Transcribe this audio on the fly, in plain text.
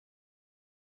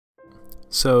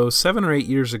So 7 or 8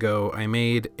 years ago, I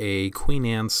made a Queen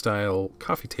Anne style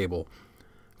coffee table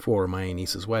for my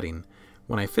niece's wedding.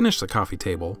 When I finished the coffee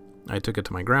table, I took it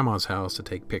to my grandma's house to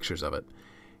take pictures of it.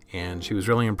 And she was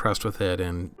really impressed with it,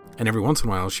 and every once in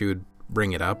a while she would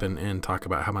bring it up and talk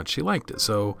about how much she liked it.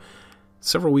 So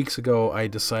several weeks ago, I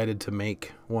decided to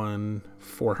make one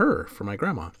for her, for my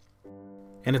grandma.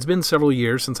 And it's been several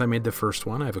years since I made the first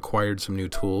one. I've acquired some new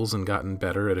tools and gotten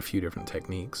better at a few different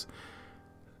techniques.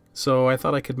 So I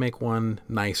thought I could make one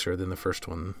nicer than the first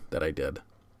one that I did.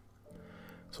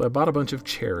 So I bought a bunch of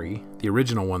cherry. The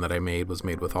original one that I made was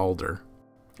made with alder.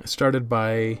 I started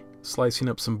by slicing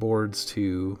up some boards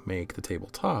to make the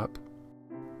tabletop.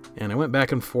 And I went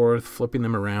back and forth, flipping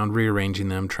them around, rearranging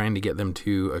them, trying to get them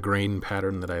to a grain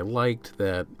pattern that I liked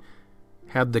that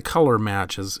had the color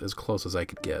match as close as I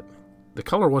could get. The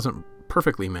color wasn't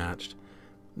perfectly matched,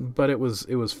 but it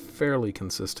was fairly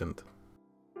consistent.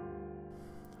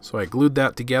 So I glued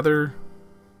that together,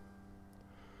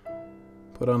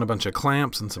 put on a bunch of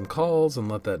clamps and some cauls, and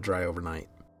let that dry overnight.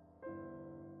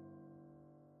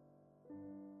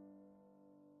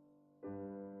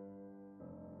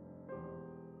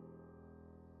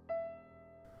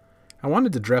 I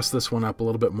wanted to dress this one up a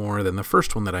little bit more than the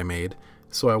first one that I made,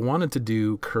 so I wanted to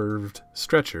do curved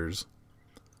stretchers.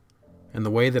 And the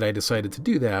way that I decided to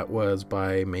do that was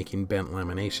by making bent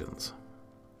laminations.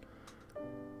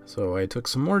 So I took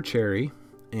some more cherry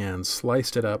and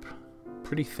sliced it up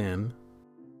pretty thin.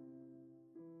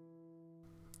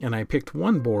 And I picked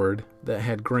one board that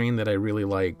had grain that I really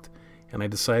liked, and I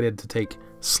decided to take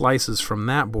slices from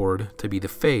that board to be the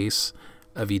face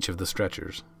of each of the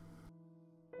stretchers.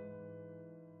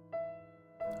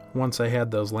 Once I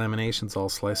had those laminations all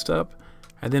sliced up,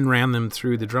 I then ran them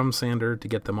through the drum sander to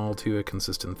get them all to a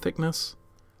consistent thickness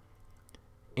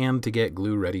and to get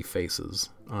glue-ready faces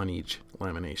on each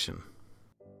lamination.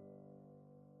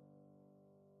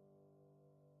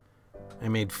 I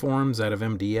made forms out of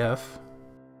MDF,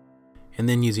 and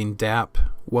then using DAP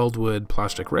weldwood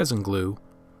plastic resin glue,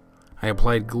 I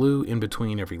applied glue in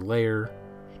between every layer,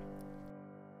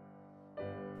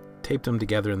 taped them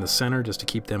together in the center just to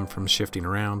keep them from shifting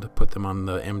around, put them on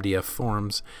the MDF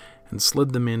forms, and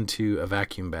slid them into a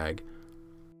vacuum bag.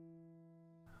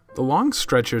 The long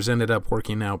stretchers ended up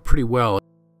working out pretty well.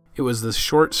 It was the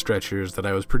short stretchers that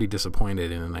I was pretty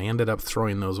disappointed in, and I ended up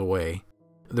throwing those away.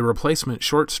 The replacement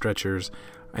short stretchers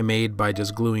I made by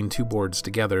just gluing two boards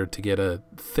together to get a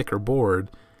thicker board,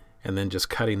 and then just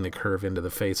cutting the curve into the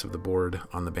face of the board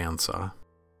on the bandsaw.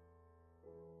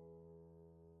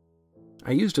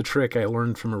 I used a trick I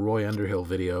learned from a Roy Underhill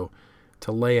video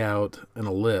to lay out an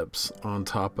ellipse on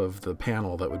top of the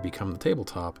panel that would become the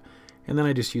tabletop, and then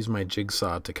I just used my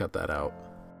jigsaw to cut that out.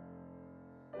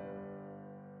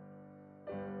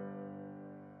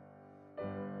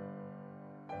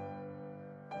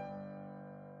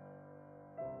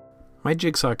 My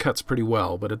jigsaw cuts pretty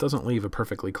well, but it doesn't leave a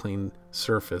perfectly clean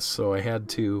surface, so I had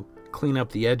to clean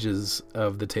up the edges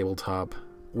of the tabletop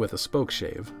with a spoke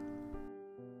shave.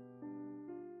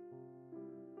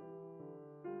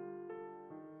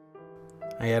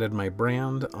 I added my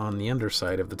brand on the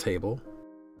underside of the table,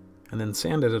 and then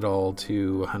sanded it all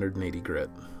to 180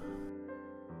 grit.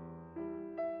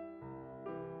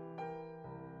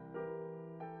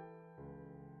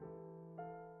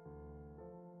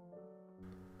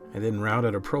 I then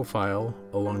routed a profile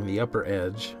along the upper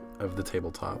edge of the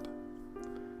tabletop.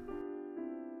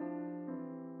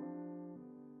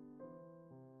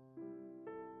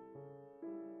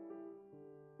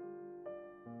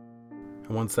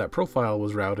 And once that profile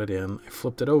was routed in, I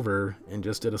flipped it over and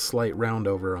just did a slight round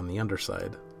over on the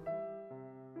underside.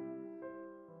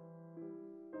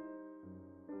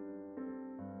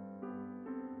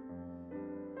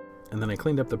 And then I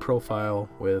cleaned up the profile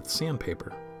with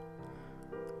sandpaper.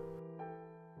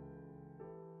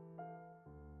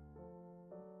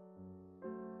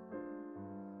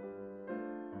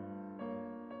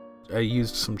 I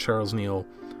used some Charles Neal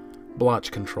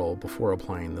blotch control before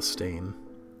applying the stain.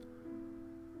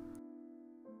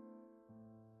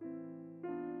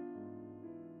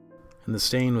 And the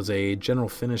stain was a General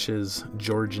Finishes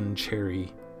Georgian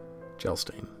Cherry gel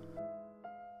stain.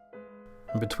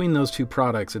 And between those two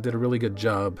products, it did a really good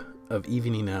job of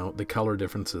evening out the color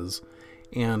differences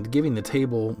and giving the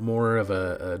table more of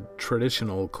a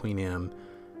traditional Queen Anne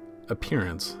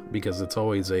appearance, because it's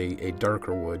always a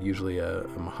darker wood, usually a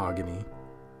mahogany.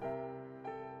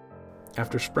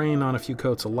 After spraying on a few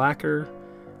coats of lacquer,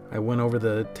 I went over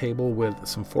the table with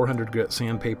some 400 grit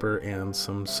sandpaper and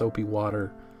some soapy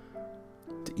water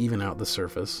to even out the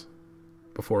surface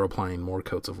before applying more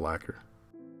coats of lacquer.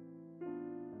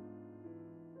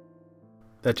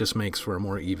 That just makes for a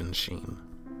more even sheen.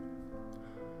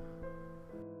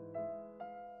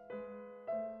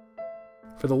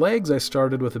 For the legs, I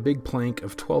started with a big plank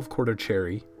of 12-quarter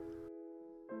cherry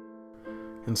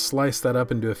and sliced that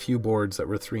up into a few boards that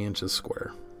were 3 inches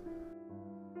square.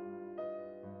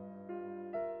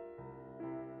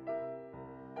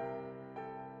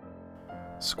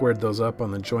 Squared those up on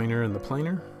the joiner and the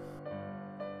planer.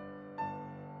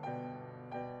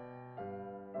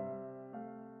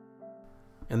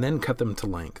 And then cut them to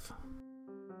length.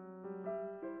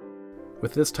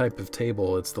 With this type of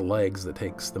table, it's the legs that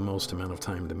takes the most amount of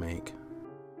time to make.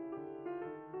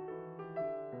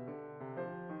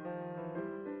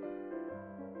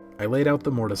 I laid out the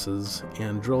mortises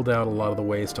and drilled out a lot of the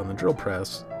waste on the drill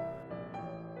press,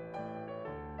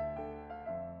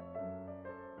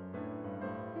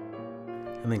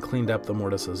 and then cleaned up the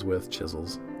mortises with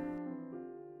chisels.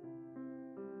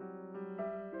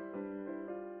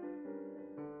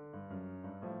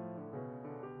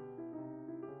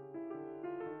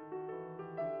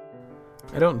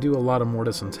 I don't do a lot of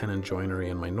mortise and tenon joinery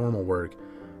in my normal work,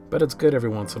 but it's good every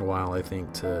once in a while, I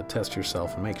think, to test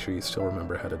yourself and make sure you still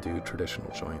remember how to do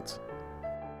traditional joints.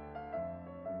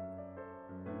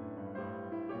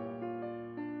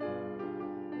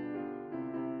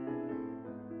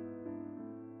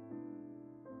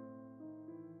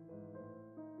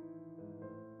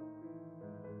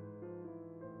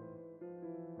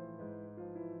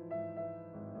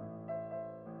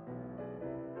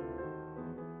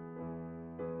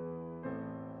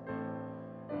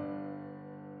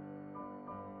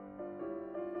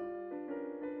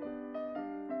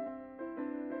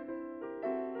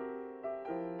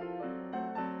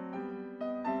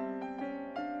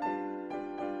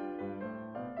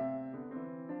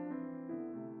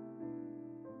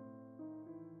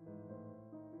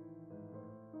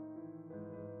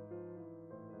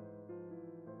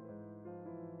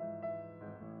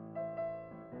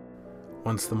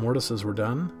 Once the mortises were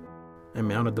done, I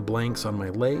mounted the blanks on my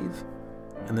lathe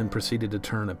and then proceeded to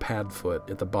turn a pad foot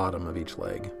at the bottom of each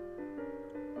leg.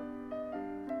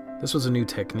 This was a new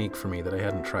technique for me that I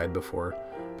hadn't tried before,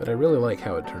 but I really like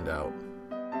how it turned out.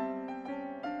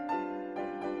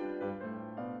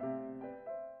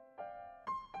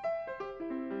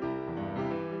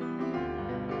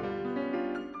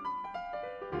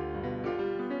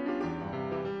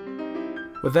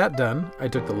 With that done, I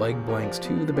took the leg blanks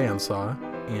to the bandsaw,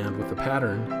 and with the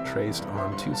pattern traced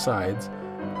on 2 sides,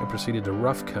 I proceeded to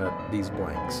rough cut these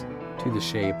blanks to the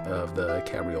shape of the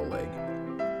cabriole leg.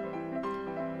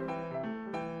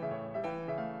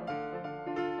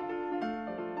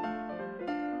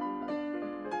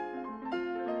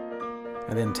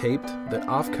 I then taped the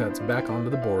offcuts back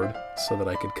onto the board so that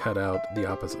I could cut out the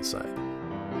opposite side.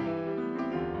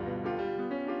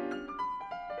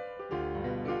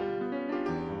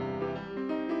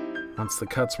 Once the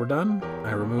cuts were done,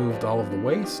 I removed all of the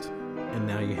waste, and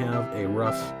now you have a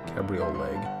rough cabriole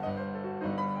leg.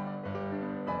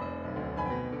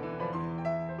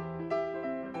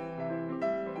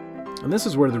 And this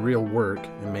is where the real work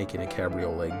in making a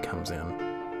cabriole leg comes in.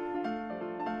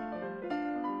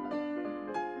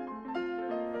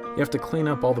 You have to clean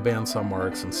up all the bandsaw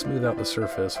marks and smooth out the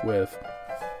surface with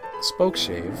a spoke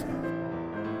shave,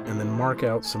 and then mark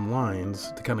out some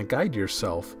lines to kind of guide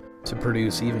yourself to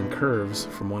produce even curves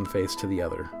from one face to the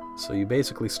other. So you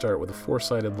basically start with a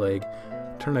 4-sided leg,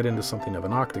 turn it into something of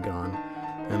an octagon,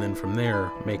 and then from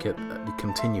there make it a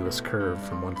continuous curve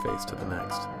from one face to the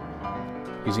next,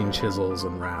 using chisels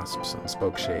and rasps and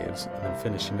spoke shaves, and then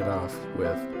finishing it off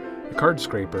with a card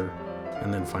scraper,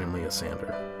 and then finally a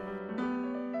sander.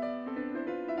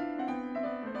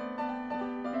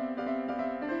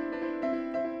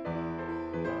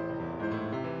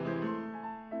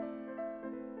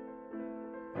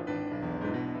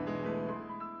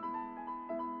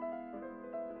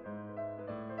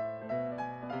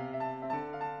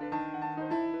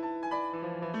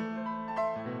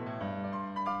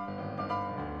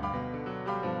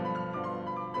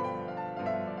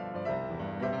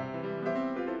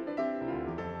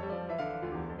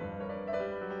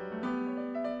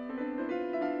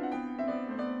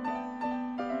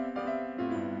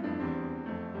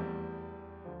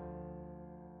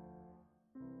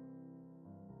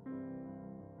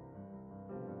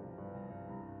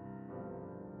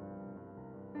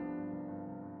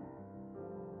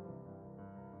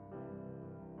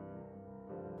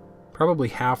 Probably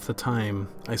half the time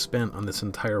I spent on this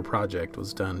entire project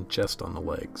was done just on the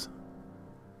legs.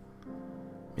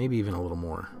 Maybe even a little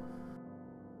more.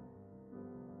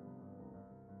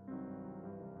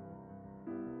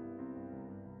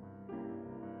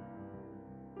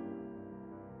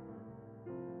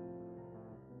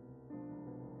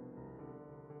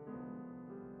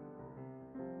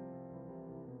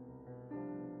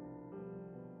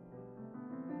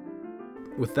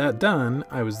 With that done,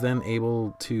 I was then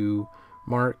able to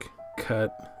mark,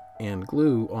 cut, and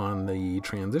glue on the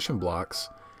transition blocks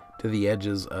to the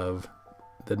edges of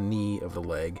the knee of the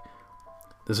leg.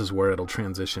 This is where it'll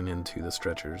transition into the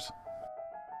stretchers.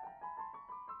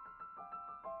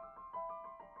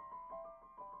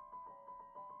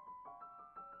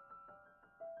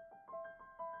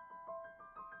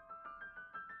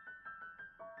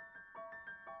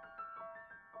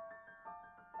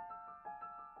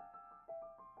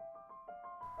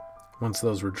 Once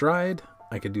those were dried,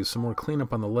 I could do some more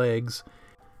cleanup on the legs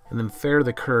and then fair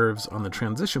the curves on the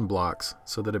transition blocks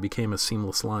so that it became a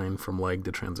seamless line from leg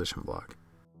to transition block.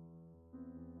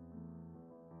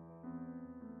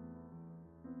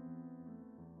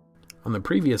 On the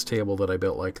previous table that I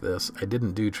built like this, I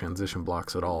didn't do transition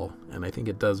blocks at all, and I think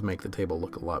it does make the table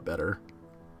look a lot better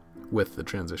with the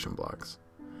transition blocks,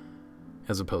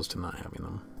 as opposed to not having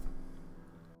them.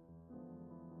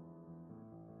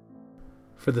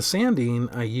 For the sanding,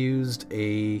 I used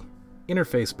a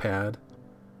interface pad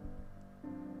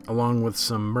along with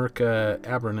some Mirka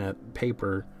Abranet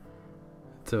paper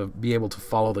to be able to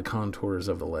follow the contours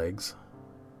of the legs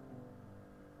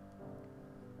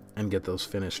and get those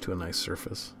finished to a nice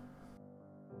surface.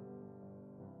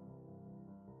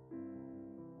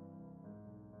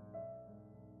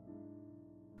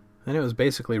 Then it was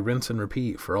basically rinse and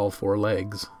repeat for all 4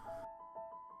 legs.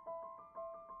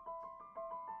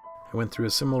 I went through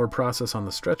a similar process on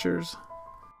the stretchers,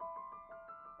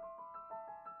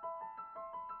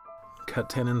 cut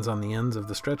tenons on the ends of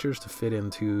the stretchers to fit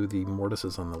into the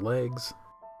mortises on the legs,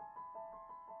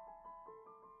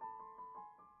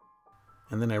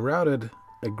 and then I routed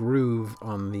a groove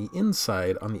on the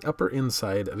inside, on the upper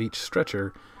inside of each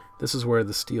stretcher. This is where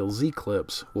the steel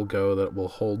Z-clips will go that will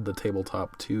hold the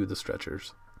tabletop to the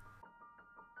stretchers.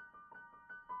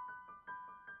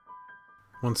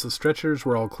 Once the stretchers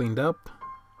were all cleaned up,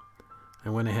 I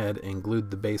went ahead and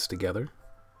glued the base together.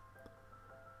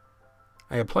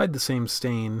 I applied the same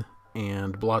stain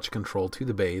and blotch control to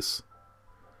the base,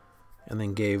 and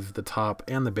then gave the top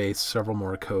and the base several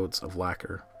more coats of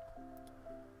lacquer.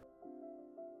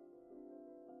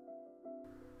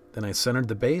 Then I centered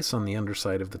the base on the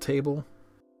underside of the table,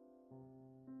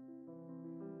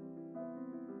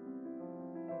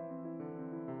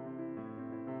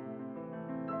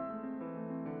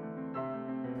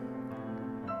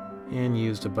 and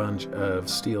used a bunch of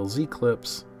steel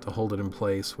Z-clips to hold it in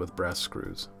place with brass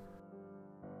screws.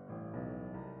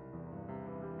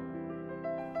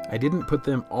 I didn't put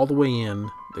them all the way in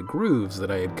the grooves that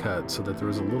I had cut so that there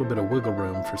was a little bit of wiggle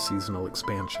room for seasonal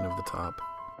expansion of the top.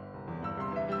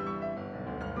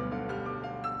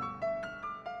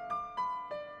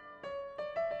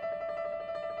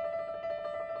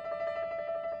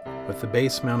 With the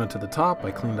base mounted to the top,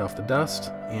 I cleaned off the dust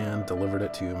and delivered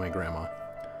it to my grandma.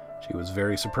 She was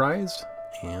very surprised,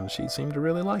 and she seemed to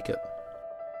really like it.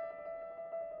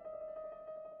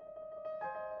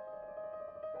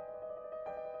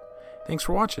 Thanks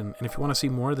for watching, and if you want to see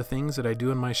more of the things that I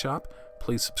do in my shop,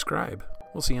 please subscribe.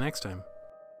 We'll see you next time.